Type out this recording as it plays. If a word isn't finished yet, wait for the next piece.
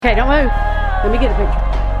Okay, don't move. Let me get a picture.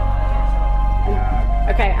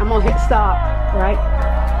 Okay, I'm gonna hit stop, right?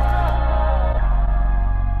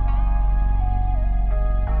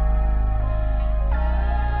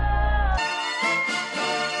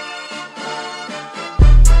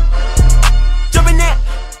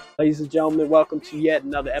 Ladies and gentlemen, welcome to yet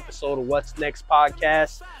another episode of What's Next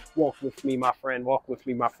podcast. Walk with me, my friend. Walk with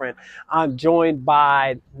me, my friend. I'm joined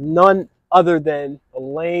by none other than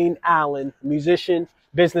Lane Allen, musician,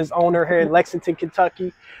 business owner here in Lexington,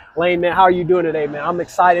 Kentucky. Lane, man, how are you doing today, man? I'm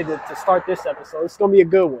excited to start this episode. It's going to be a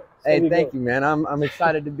good one. Hey, thank you, man. I'm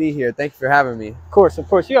excited to be here. Thank you for having me. Of course.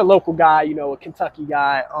 You're a local guy, you know, a Kentucky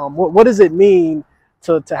guy. What does it mean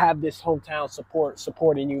to have this hometown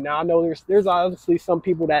supporting you? Now, I know there's obviously some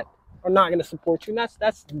people that are not going to support you, and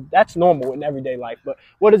that's normal in everyday life. But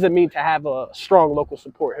what does it mean to have a strong local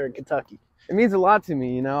support here in Kentucky? It means a lot to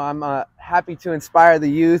me. You know, I'm happy to inspire the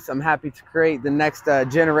youth. I'm happy to create the next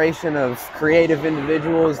generation of creative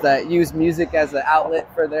individuals that use music as an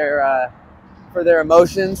outlet for their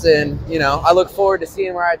emotions. And, you know, I look forward to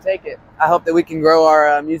seeing where I take it. I hope that we can grow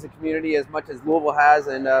our music community as much as Louisville has,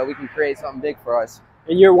 and we can create something big for us.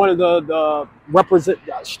 And you're one of the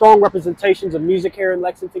strong representations of music here in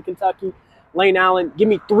Lexington, Kentucky. Lane Allen, give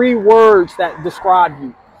me 3 words that describe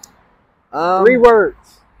you. 3 words.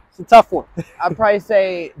 It's a tough one. I'd probably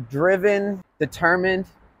say driven, determined,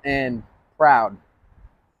 and proud.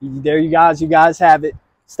 There you guys have it.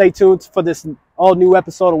 Stay tuned for this all-new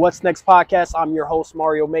episode of What's Next podcast. I'm your host,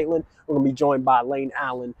 Mario Maitland. We're going to be joined by Lane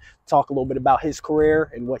Allen to talk a little bit about his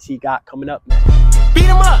career and what he got coming up. Beat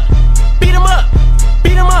him up! Beat him up!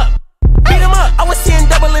 Beat him up! Beat him up! I was seeing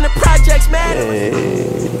double in the projects, man.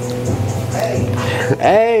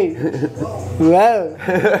 Hey! Whoa!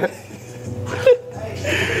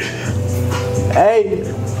 Hey!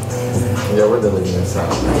 Yeah, we're deleting this out.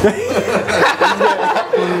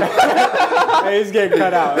 Hey, it's getting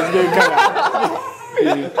cut out. It's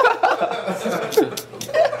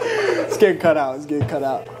getting cut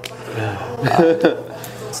out.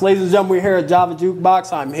 So, ladies and gentlemen, we're here at Java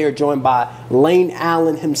Jukebox. I'm here joined by Lane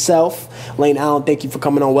Allen himself. Lane Allen, thank you for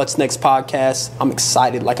coming on What's Next podcast. I'm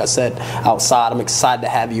excited, like I said, outside. I'm excited to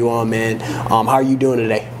have you on, man. How are you doing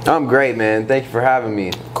today? I'm great, man. Thank you for having me.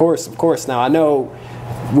 Of course. Now, I know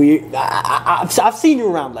I've seen you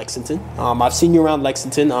around Lexington. My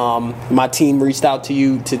team reached out to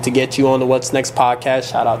you to get you on the What's Next podcast.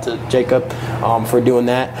 Shout out to Jacob for doing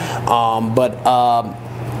that.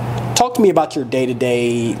 Talk to me about your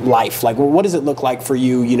day-to-day life. Like, what does it look like for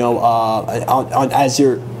you, you know,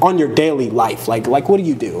 on your daily life? Like what do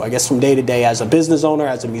you do? I guess from day to day as a business owner,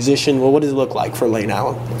 as a musician, what does it look like for Lane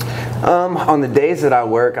Allen? On the days that I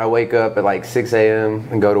work, I wake up at like 6 a.m.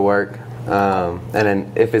 and go to work. And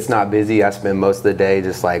then if it's not busy, I spend most of the day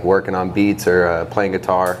just like working on beats or playing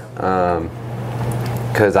guitar.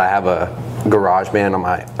 Because I have a garage band on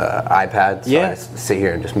my iPad, so I sit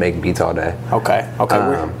here and just make beats all day. Okay.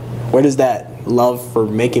 Where does that love for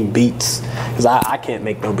making beats? Because I can't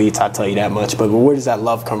make no beats, I'll tell you that much. But where does that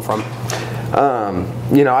love come from?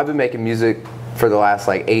 You know, I've been making music for the last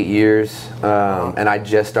like 8 years, and I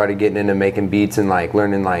just started getting into making beats and like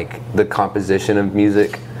learning like the composition of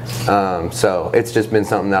music. So it's just been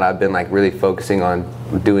something that I've been like really focusing on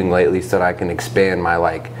doing lately, so that I can expand my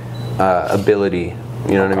like ability.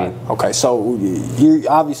 You know what I mean? Okay, so you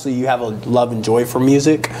have a love and joy for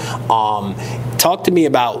music. Talk to me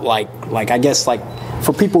about like I guess like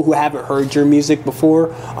for people who haven't heard your music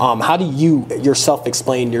before, how do you yourself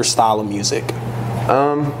explain your style of music?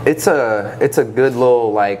 It's a good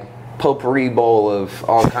little like potpourri bowl of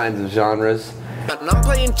all kinds of genres. And I'm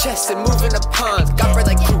playing chess and moving the pawns. Got bread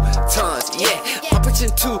like croutons, yeah. I'm pushing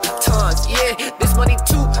 2 tons, yeah. This money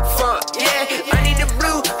too fun, yeah. I need the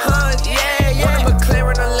blue huns, yeah. Want a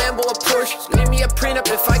McLaren, a Lambo, a Porsche. Give me a prenup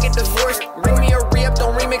if I get divorced. Bring me a re-up,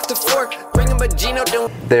 don't remix the fork. Bring him a Gino,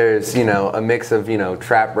 don't. There's, you know, a mix of, you know,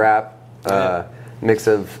 trap rap, mix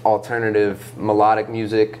of alternative melodic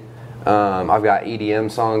music. I've got EDM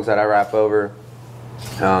songs that I rap over.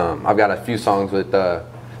 I've got a few songs with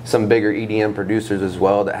some bigger EDM producers as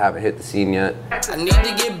well that haven't hit the scene yet. I need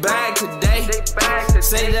to get back today.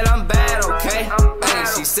 Say that I'm bad, okay? Hey,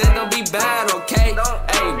 she said don't be bad, okay?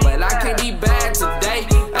 Hey, but I can't be bad today.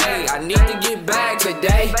 Hey, I need to get back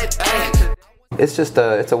today. Hey. It's just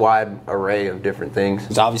it's a wide array of different things.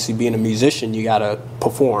 Because obviously being a musician, you gotta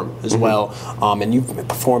perform as well. And you've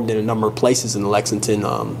performed in a number of places in Lexington,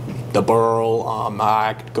 the Borough.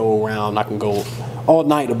 I could go around. I can go all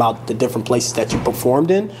night about the different places that you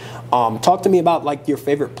performed in. Talk to me about like your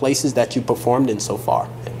favorite places that you performed in so far.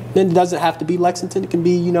 And it doesn't have to be Lexington. It can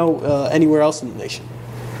be, you know, anywhere else in the nation.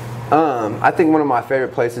 I think one of my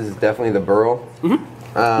favorite places is definitely the Burl.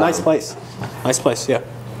 Nice place. Nice place. Yeah.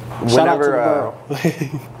 Shout out to the Burl.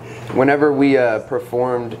 Whenever we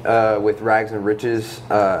performed with Rags and Riches,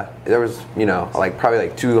 there was, like probably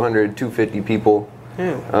like 200, 250 people.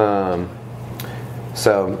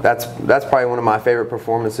 So that's probably one of my favorite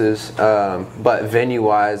performances. But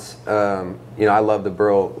venue-wise, I love the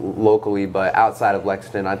Burl locally, but outside of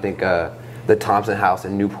Lexington, I think the Thompson House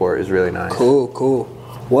in Newport is really nice. Cool.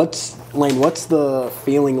 What's the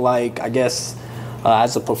feeling like, I guess,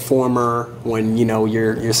 as a performer when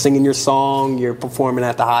you're singing your song, you're performing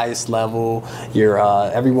at the highest level, you're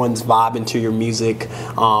everyone's vibing to your music,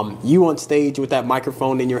 you on stage with that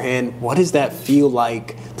microphone in your hand? What does that feel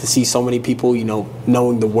like to see so many people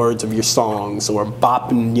knowing the words of your songs or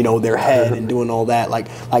bopping their head and doing all that? Like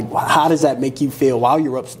how does that make you feel while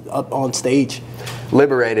you're up on stage?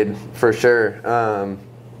 Liberated, for sure.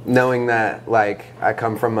 Knowing that like I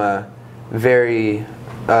come from a very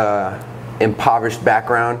impoverished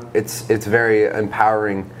background, it's very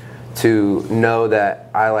empowering to know that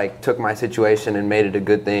I like took my situation and made it a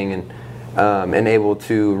good thing, and able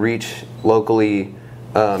to reach locally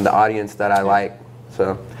the audience that I like.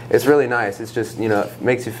 So it's really nice. It's just it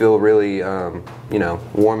makes you feel really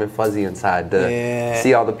warm and fuzzy inside to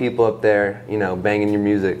see all the people up there banging your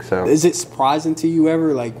music. So is it surprising to you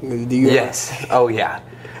ever? Like, do you? Yes. Oh yeah.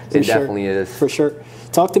 It definitely is. For sure.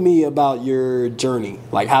 Talk to me about your journey.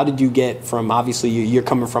 Like, how did you get from, obviously, you're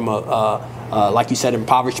coming from like you said,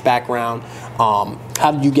 impoverished background.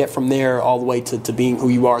 How did you get from there all the way to being who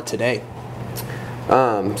you are today?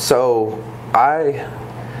 So I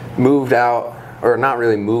moved out, or not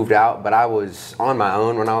really moved out, but I was on my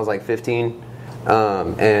own when I was like 15.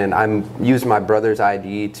 And I used my brother's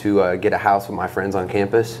ID to get a house with my friends on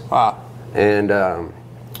campus. Wow. And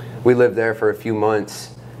we lived there for a few months.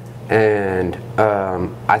 And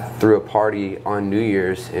I threw a party on New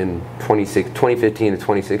Year's in 2015 to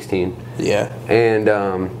 2016. Yeah. And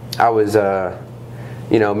I was,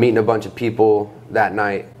 meeting a bunch of people that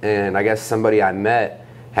night. And I guess somebody I met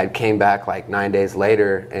had came back like 9 days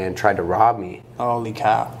later and tried to rob me. Holy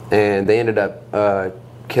cow. And they ended up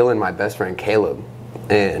killing my best friend, Caleb.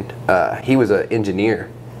 And he was an engineer.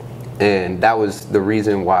 And that was the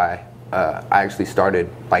reason why I actually started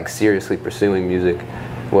like seriously pursuing music.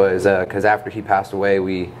 Was because after he passed away,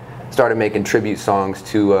 we started making tribute songs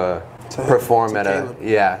to perform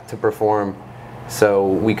to perform, so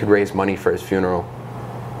we could raise money for his funeral.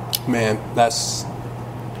 Man, that's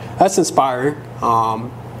inspiring.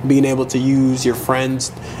 Being able to use your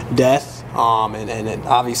friend's death, and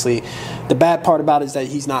obviously, the bad part about it is that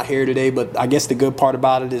he's not here today. But I guess the good part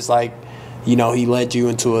about it is like, he led you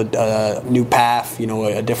into a new path,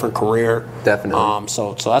 a different career. Definitely.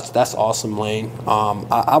 So that's awesome, Lane.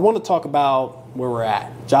 I want to talk about where we're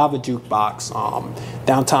at, Java Jukebox,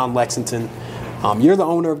 downtown Lexington. You're the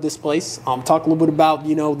owner of this place. Talk a little bit about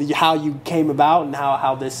how you came about and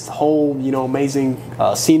how this whole amazing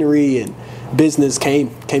scenery and business came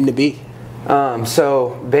to be.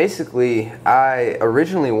 So basically, I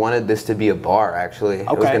originally wanted this to be a bar, actually.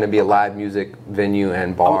 Okay. It was going to be a live music venue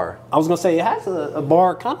and bar. I was going to say, it has a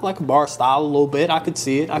bar, kind of like a bar style a little bit. I could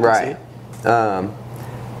see it. Right.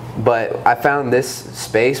 But I found this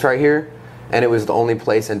space right here, and it was the only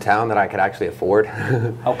place in town that I could actually afford.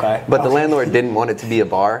 Okay. But the landlord didn't want it to be a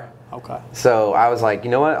bar. Okay. So I was like, you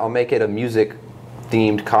know what? I'll make it a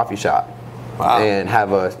music-themed coffee shop. Wow. And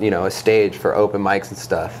have a stage for open mics and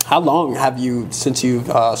stuff. How long have you since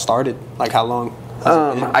you've started? Like, how long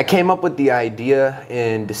has it been? I came up with the idea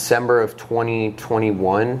in December of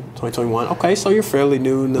 2021. 2021. Okay, so you're fairly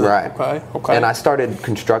new in the right. Okay. And I started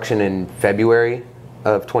construction in February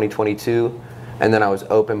of 2022, and then I was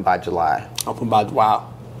open by July.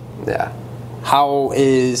 Wow. Yeah. How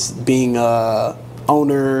is being a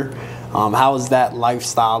owner? How has that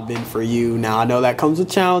lifestyle been for you? Now, I know that comes with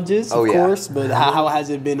challenges, of course, but how has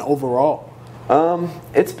it been overall?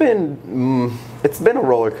 It's been a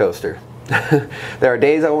roller coaster. There are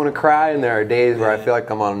days I want to cry, and there are days where I feel like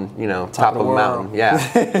I'm on, top of a mountain. Yeah,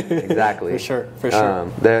 exactly. For sure.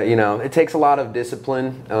 It takes a lot of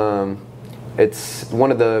discipline. It's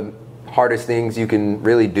one of the hardest things you can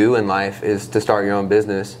really do in life is to start your own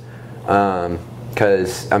business,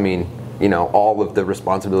 because all of the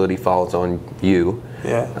responsibility falls on you.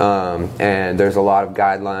 Yeah. And there's a lot of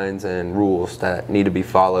guidelines and rules that need to be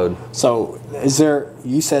followed. So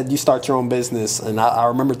you said you start your own business, and I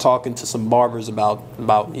remember talking to some barbers about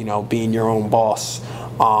being your own boss.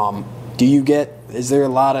 Is there a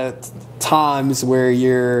lot of times where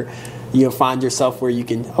you'll find yourself where you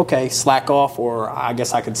can, slack off, or I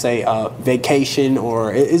guess I could say vacation,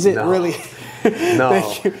 or is it really... No,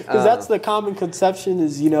 Thank you. Because that's the common conception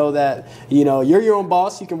is, that, you're your own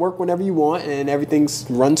boss. You can work whenever you want and everything's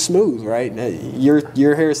run smooth, right? You're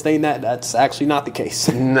here saying that that's actually not the case.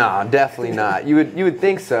 No, definitely not. You would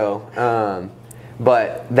think so.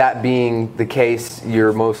 But that being the case,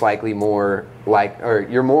 you're most likely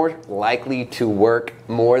you're more likely to work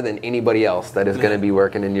more than anybody else that is going to be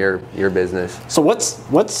working in your business. So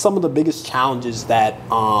what's some of the biggest challenges that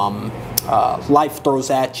life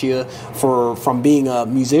throws at you from being a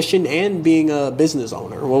musician and being a business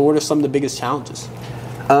owner? Well, what are some of the biggest challenges?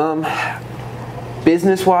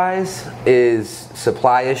 Business-wise is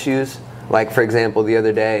supply issues. Like, for example, the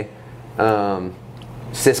other day,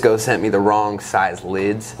 Cisco sent me the wrong size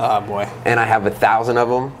lids. Oh boy! And I have 1,000 of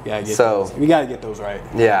them. Yeah, we gotta get those right.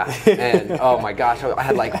 Yeah, and oh my gosh, I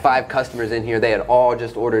had like 5 customers in here. They had all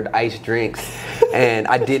just ordered iced drinks, and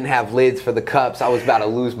I didn't have lids for the cups. I was about to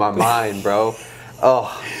lose my mind, bro.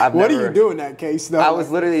 Oh, What do you do in that case, though? I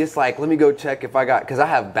was literally just like, let me go check if I got, because I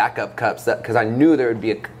have backup cups, because I knew there would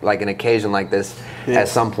be an occasion like this at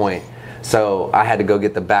some point. So I had to go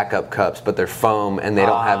get the backup cups, but they're foam and they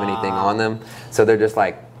don't have anything on them. So they're just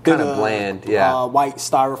like kind of bland. Yeah. White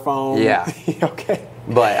styrofoam. Yeah. Okay.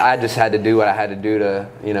 But I just had to do what I had to do to,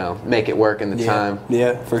 make it work in the time.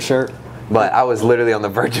 Yeah, for sure. But I was literally on the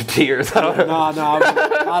verge of tears. No, I'd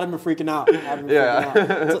have been freaking out.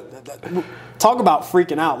 Talk about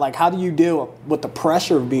freaking out. Like, how do you deal with the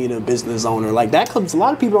pressure of being a business owner? Like, a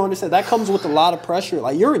lot of people don't understand. That comes with a lot of pressure.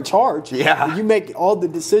 Like, you're in charge. Yeah. You make all the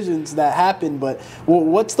decisions that happen. But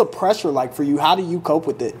what's the pressure like for you? How do you cope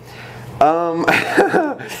with it?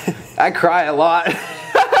 I cry a lot.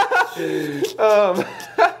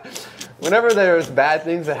 Whenever there's bad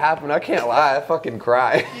things that happen, I can't lie, I fucking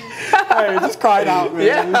cry. Hey, just cry it out, man.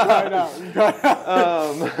 Yeah. Just cry it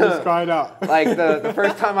out. Just cry it out. Like the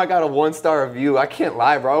first time I got a 1-star review, I can't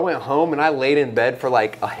lie, bro. I went home and I laid in bed for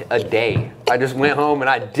like a day. I just went home and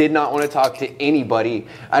I did not want to talk to anybody.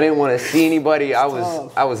 I didn't want to see anybody. I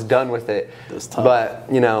was done with it. That's tough. But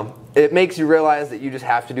it makes you realize that you just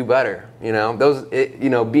have to do better.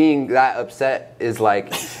 Being that upset is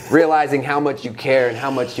like realizing how much you care and how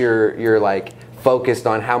much you're like focused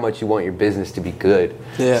on how much you want your business to be good.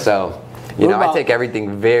 Yeah. So, I take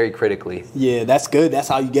everything very critically. Yeah, that's good. That's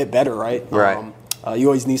how you get better, right? Right. You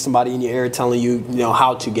always need somebody in your ear telling you,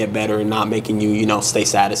 how to get better and not making you, stay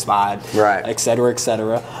satisfied, right? Et cetera, et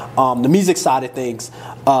cetera. The music side of things,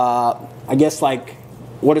 I guess, like,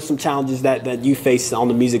 what are some challenges that you face on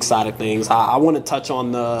the music side of things? I want to touch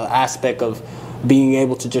on the aspect of being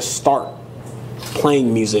able to just start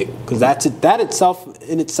playing music, because that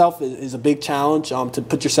in itself is a big challenge, to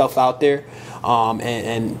put yourself out there,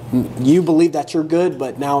 and you believe that you're good,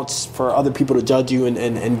 but now it's for other people to judge you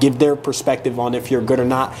and give their perspective on if you're good or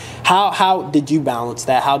not. How did you balance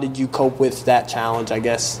that? How did you cope with that challenge, I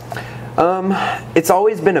guess? It's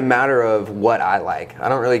always been a matter of what I like. I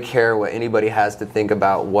don't really care what anybody has to think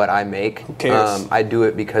about what I make. Who cares? I do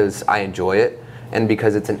it because I enjoy it and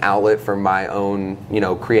because it's an outlet for my own,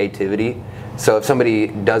 creativity. So if somebody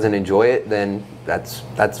doesn't enjoy it, then that's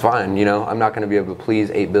fine. I'm not going to be able to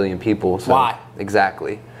please 8 billion people. So Why?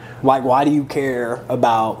 Exactly. Like, why do you care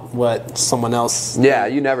about what someone else? Yeah,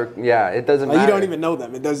 it doesn't matter. You don't even know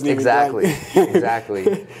them. It doesn't even.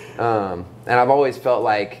 Exactly. And I've always felt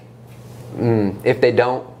like, if they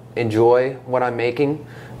don't enjoy what I'm making,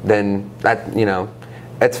 then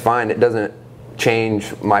it's fine. It doesn't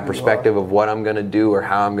change my perspective of what I'm going to do or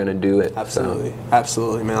how I'm going to do it.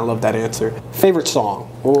 Absolutely, man. I love that answer. Favorite song?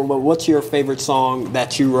 Or what's your favorite song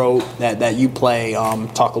that you wrote that you play?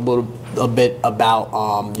 Talk a bit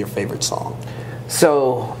about your favorite song.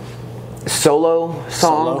 So, solo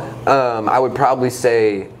song, I would probably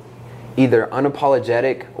say either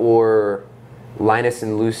Unapologetic or Linus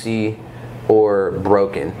and Lucy or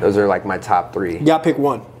Broken. Those are like my top 3. You gotta pick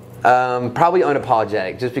one. Probably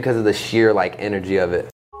Unapologetic, just because of the sheer like energy of it.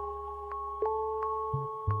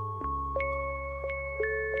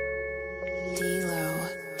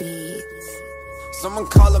 Someone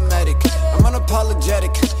call a medic. I'm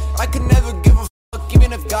unapologetic. I could never give a fuck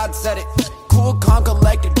even if God said it. Cool, calm,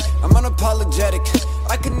 collected. I'm unapologetic.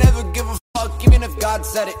 I could never give a fuck even if God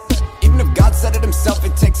said it. Even if God said it himself,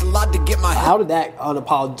 it takes a lot to get my head. How did that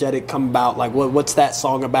Unapologetic come about? Like, what's that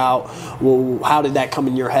song about? Well, how did that come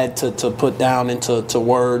in your head to put down into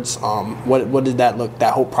words? What did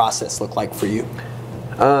that whole process look like for you?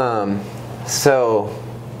 So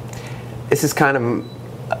this is kind of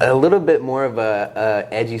a little bit more of a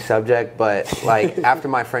edgy subject, but like after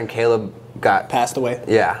my friend Caleb passed away.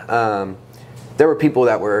 Yeah. There were people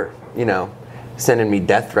that were, sending me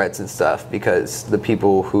death threats and stuff because the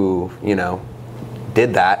people who,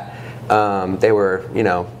 did that they were,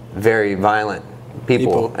 very violent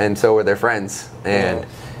people, and so were their friends. And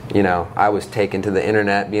I was taken to the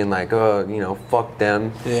internet being like, oh, fuck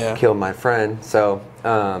them, killed my friend. So,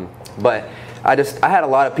 but I had a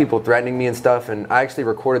lot of people threatening me and stuff, and I actually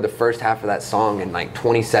recorded the first half of that song in like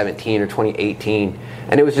 2017 or 2018,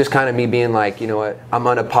 and it was just kind of me being like, you know what, I'm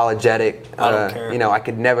unapologetic. I don't care. I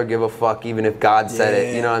could never give a fuck even if God said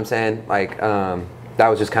it. You know what I'm saying? Like, that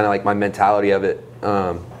was just kind of like my mentality of it.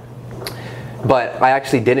 But I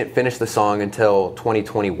actually didn't finish the song until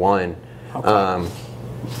 2021,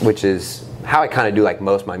 which is how I kind of do like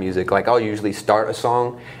most of my music. Like, I'll usually start a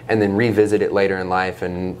song and then revisit it later in life,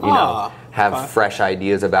 and have fresh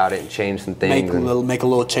ideas about it and change some things. Make a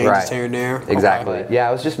little changes here and there. Exactly. Okay. Yeah,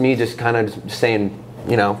 it was just me just kind of saying,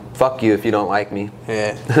 fuck you if you don't like me.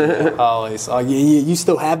 Yeah. Always. You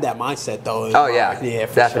still have that mindset though. Oh yeah. Yeah,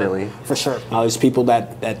 definitely. Sure. For sure. There's people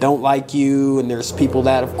that don't like you, and there's people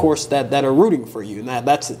that, of course, that are rooting for you, and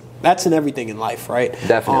that's in everything in life, right?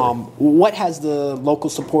 Definitely. What has the local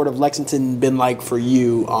support of Lexington been like for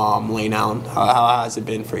you, Lane Allen? How has it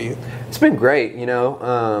been for you? It's been great.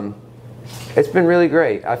 It's been really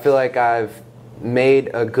great. I feel like I've made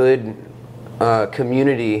a good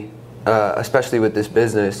community, especially with this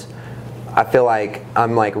business. I feel like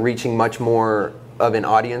I'm like reaching much more of an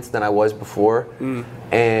audience than I was before.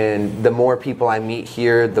 And the more people I meet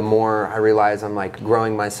here, the more I realize I'm like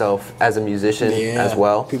growing myself as a musician as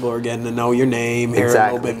well. People are getting to know your name, hear a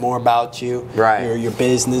little bit more about you, your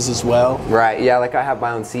business as well. Right. Yeah. Like, I have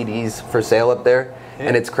my own CDs for sale up there.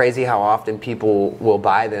 And it's crazy how often people will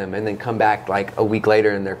buy them and then come back like a week later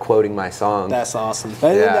and they're quoting my song. That's awesome.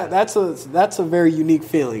 That's a very unique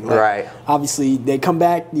feeling. Like, right. Obviously, they come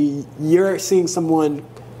back. You're seeing someone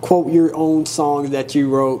quote your own songs that you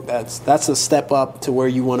wrote. That's a step up to where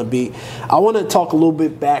you want to be. I want to talk a little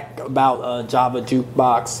bit back about Java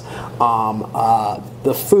Jukebox,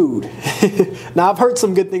 the food. Now, I've heard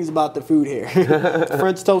some good things about the food here.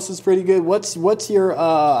 French toast is pretty good. What's your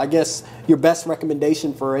I guess your best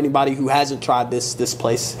recommendation for anybody who hasn't tried this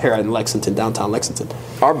place here in Lexington, downtown Lexington?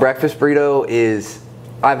 Our breakfast burrito is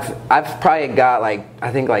I've probably got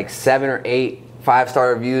I think 7 or 8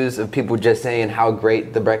 5-star reviews of people just saying how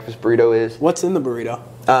great the breakfast burrito is. What's in the burrito?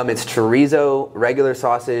 It's chorizo, regular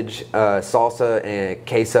sausage, salsa, and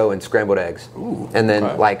queso, and scrambled eggs. Ooh, and then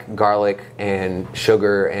garlic and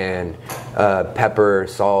sugar and pepper,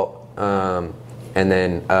 salt, and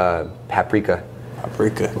then paprika.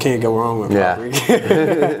 Paprika. Can't go wrong with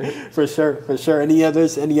paprika. For sure. Any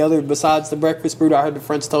other besides the breakfast burrito? I heard the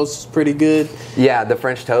French toast is pretty good. Yeah, the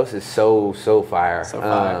French toast is so fire. So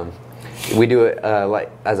fire. We do it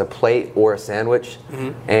as a plate or a sandwich,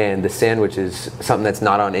 and the sandwich is something that's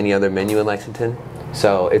not on any other menu in Lexington.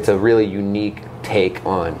 So it's a really unique take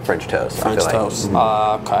on French toast. French toast.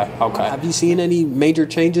 Okay. Have you seen any major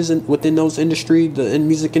changes within those industry, the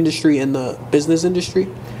music industry and the business industry?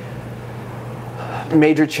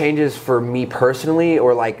 Major changes for me personally,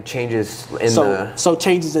 or changes in so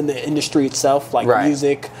changes in the industry itself,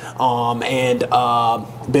 music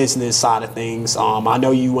and business side of things. I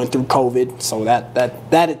know you went through COVID, so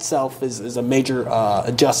that itself is a major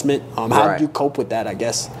adjustment. How did you cope with that, I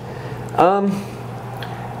guess?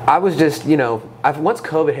 I was just, once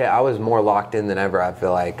COVID hit, I was more locked in than ever. I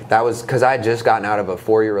feel like that was because I had just gotten out of a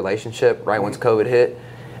 4-year relationship once COVID hit.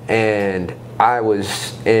 And I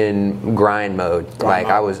was in grind mode.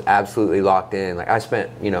 I was absolutely locked in. I spent,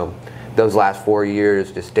 those last 4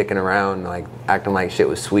 years just sticking around, acting like shit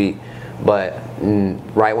was sweet. But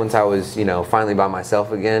right once I was, finally by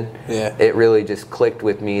myself again, it really just clicked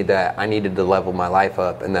with me that I needed to level my life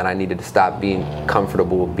up, and that I needed to stop being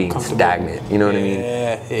comfortable being stagnant. You know what I mean?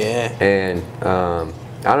 Yeah. And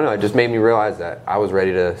I don't know. It just made me realize that I was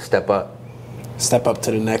ready to step up. Step up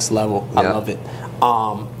to the next level. I love it.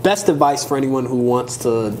 Best advice for anyone who wants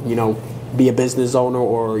to, be a business owner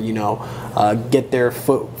or, get their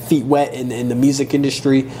feet wet in the music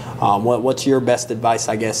industry. What's your best advice,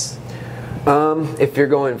 I guess? If you're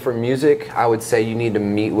going for music, I would say you need to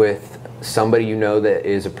meet with somebody that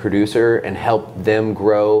is a producer and help them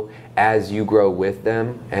grow as you grow with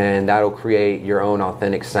them, and that'll create your own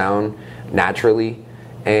authentic sound naturally.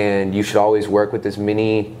 And you should always work with as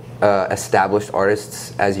many established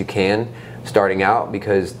artists as you can starting out,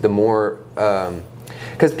 because the more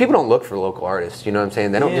because people don't look for local artists, you know what I'm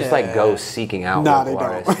saying? They don't just go seeking out local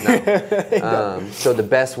artists. No. So the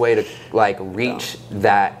best way to reach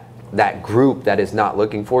that that group that is not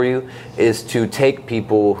looking for you is to take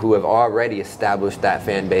people who have already established that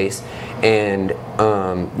fan base and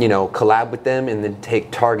collab with them, and then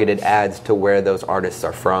take targeted ads to where those artists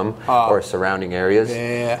are from or surrounding areas.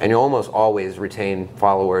 Yeah. And you almost always retain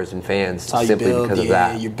followers and fans simply because of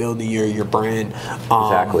that. You're building your brand.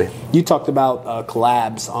 Exactly. You talked about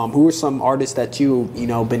collabs. Who are some artists that you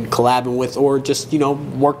been collabing with, or just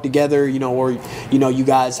work together, or you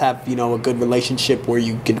guys have a good relationship where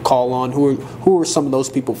you can call on? Who are some of those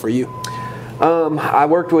people for you? I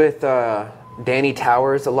worked with Danny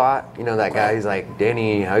Towers a lot. That guy. He's like,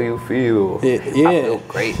 Danny, how you feel? Yeah. I feel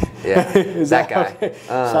great. Yeah, that guy. Okay?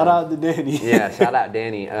 Shout out to Danny. Yeah, shout out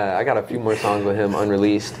Danny. I got a few more songs with him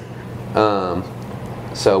unreleased.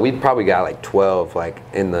 So we probably got like 12 like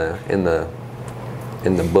in the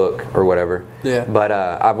book or whatever. Yeah. But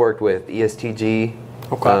I've worked with ESTG.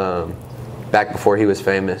 Okay. Back before he was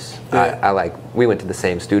famous. Yeah. We went to the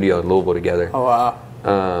same studio in Louisville together. Oh wow.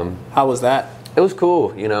 How was that? It was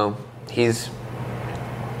cool. He's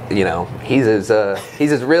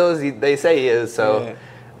as real as they say he is. So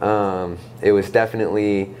it was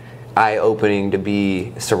definitely eye-opening to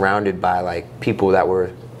be surrounded by like people that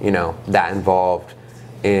were that involved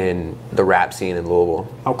in the rap scene in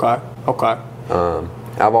Louisville. Okay.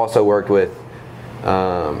 I've also worked with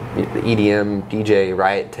the EDM DJ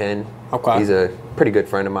Riot 10. Okay. He's a pretty good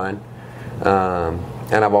friend of mine.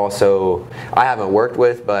 And I haven't worked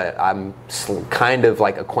with, but I'm kind of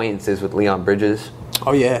like acquaintances with Leon Bridges.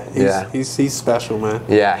 Oh yeah, he's special, man.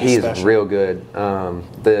 Yeah, he's special. real good.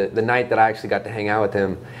 The night that I actually got to hang out with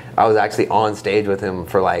him, I was actually on stage with him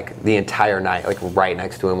for like the entire night, like right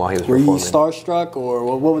next to him while he was performing. Were you starstruck, or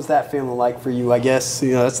what was that feeling like for you? I guess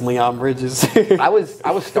that's Leon Bridges. I was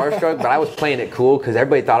starstruck, but I was playing it cool because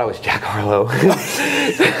everybody thought I was Jack Harlow.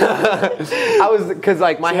 Because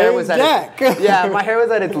like my hair was at my hair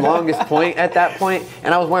was at its longest point at that point,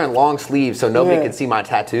 and I was wearing long sleeves so nobody could see my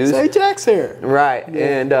tattoos. Say Jack's hair. Right,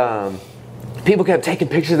 and people kept taking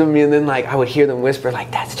pictures of me, and then like I would hear them whisper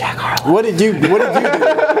like, "That's Jack Harlow." What did you do?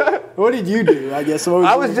 What did you do? I guess.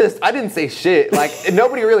 I didn't say shit. Like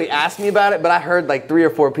nobody really asked me about it, but I heard like 3 or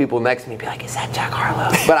 4 people next to me be like, "Is that Jack Harlow?"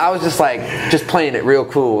 But I was just like, just playing it real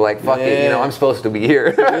cool. Like fuck it, I'm supposed to be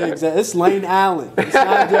here. Yeah, exactly. It's Lane Allen. It's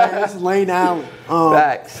not Jack. It's Lane Allen.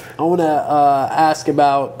 Facts. I want to ask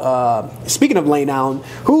about. Speaking of Lane Allen,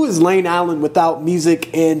 who is Lane Allen without music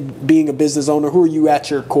and being a business owner? Who are you at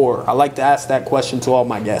your core? I like to ask that question to all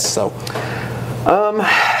my guests. So.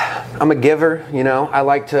 I'm a giver, I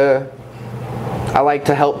like to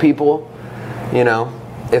help people,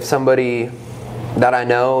 if somebody that I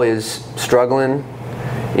know is struggling,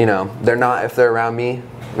 if they're around me,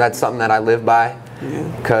 that's something that I live by.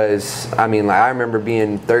 Because I remember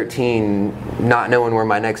being 13, not knowing where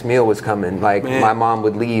my next meal was coming. Like my mom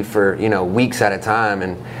would leave for weeks at a time,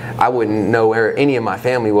 and I wouldn't know where any of my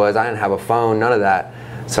family was. I didn't have a phone, none of that.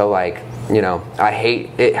 So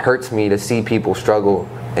it hurts me to see people struggle,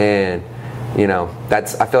 and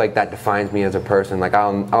I feel like that defines me as a person. Like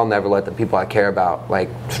I'll never let the people I care about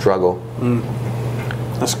struggle.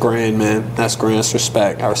 That's grand, man. That's grand. That's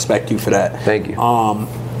respect. I respect you for that. Thank you.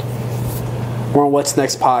 We're on What's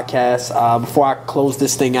Next podcast. Before I close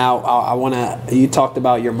this thing out, I want to. You talked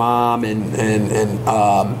about your mom and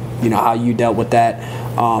how you dealt with that.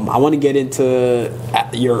 I want to get into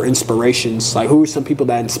your inspirations. Like, who are some people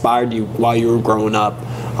that inspired you while you were growing up?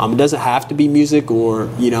 It doesn't have to be music or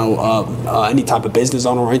any type of business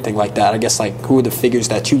owner or anything like that. I guess who are the figures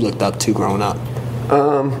that you looked up to growing up?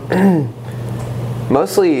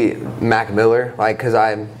 Mostly Mac Miller, because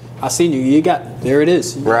I seen you. There it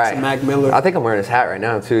is. Right. Some Mac Miller. I think I'm wearing his hat right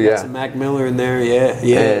now too. Yeah. Some Mac Miller in there.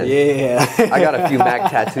 Yeah. I got a few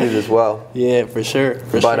Mac tattoos as well. Yeah, for sure.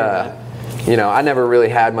 I never really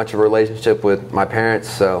had much of a relationship with my parents,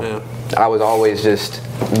 so I was always just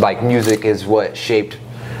music is what shaped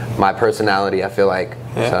my personality, I feel like.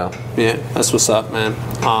 Yeah, that's what's up, man.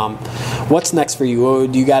 What's next for you?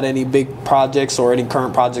 Do you got any big projects or any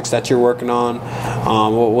current projects that you're working on?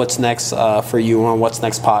 What's next for you on What's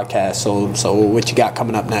Next podcast? So what you got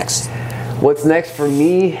coming up next? What's next for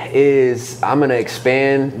me is I'm going to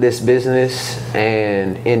expand this business,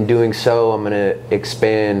 and in doing so, I'm going to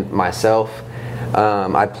expand myself.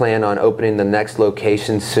 I plan on opening the next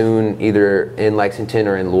location soon, either in Lexington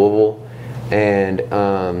or in Louisville. And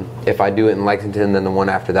if I do it in Lexington, then the one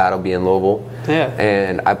after that will be in Louisville. Yeah.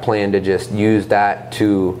 And I plan to just use that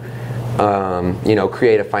to,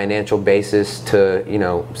 create a financial basis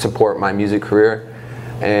to, support my music career.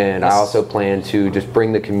 And I also plan to just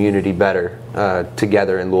bring the community better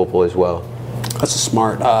together in Louisville as well. That's a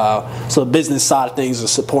smart. So the business side of things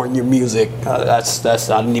is supporting your music. That's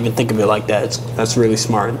I didn't even think of it like that. That's really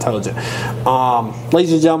smart, intelligent.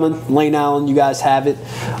 Ladies and gentlemen, Lane Allen, you guys have it.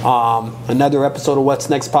 Another episode of What's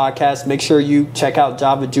Next podcast. Make sure you check out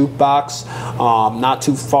Java Jukebox. Not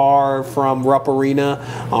too far from Rupp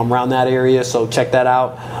Arena, around that area. So check that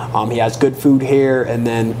out. He has good food here and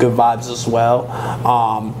then good vibes as well.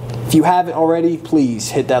 If you haven't already, please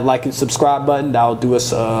hit that like and subscribe button. That'll do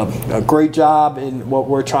us a great job in what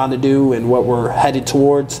we're trying to do and what we're headed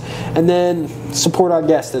towards. And then support our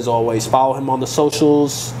guest as always. Follow him on the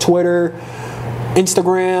socials, Twitter,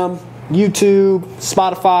 Instagram, YouTube,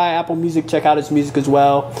 Spotify, Apple Music. Check out his music as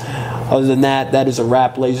well. Other than that, that is a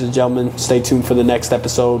wrap, ladies and gentlemen. Stay tuned for the next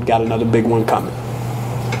episode. Got another big one coming.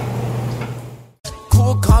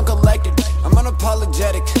 Cool, calm, collected. I'm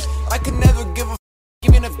unapologetic. I could never give a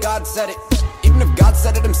even if God said it. Even if God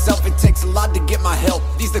said it himself, it takes a lot to get my help.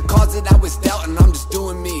 These the cards that I was dealt, and I'm just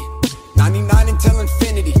doing me. 99 until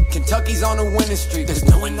infinity. Kentucky's on a winning streak. There's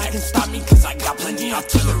no one that can stop me, cause I got plenty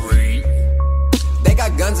artillery. They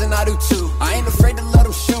got guns and I do too. I ain't afraid to let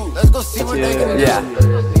them shoot. Let's go see what they can do.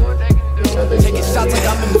 Taking shots like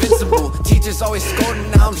I'm invincible. Teachers always scolding,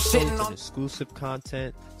 now I'm shitting on exclusive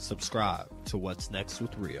content. Subscribe to What's Next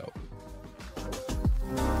with Rio.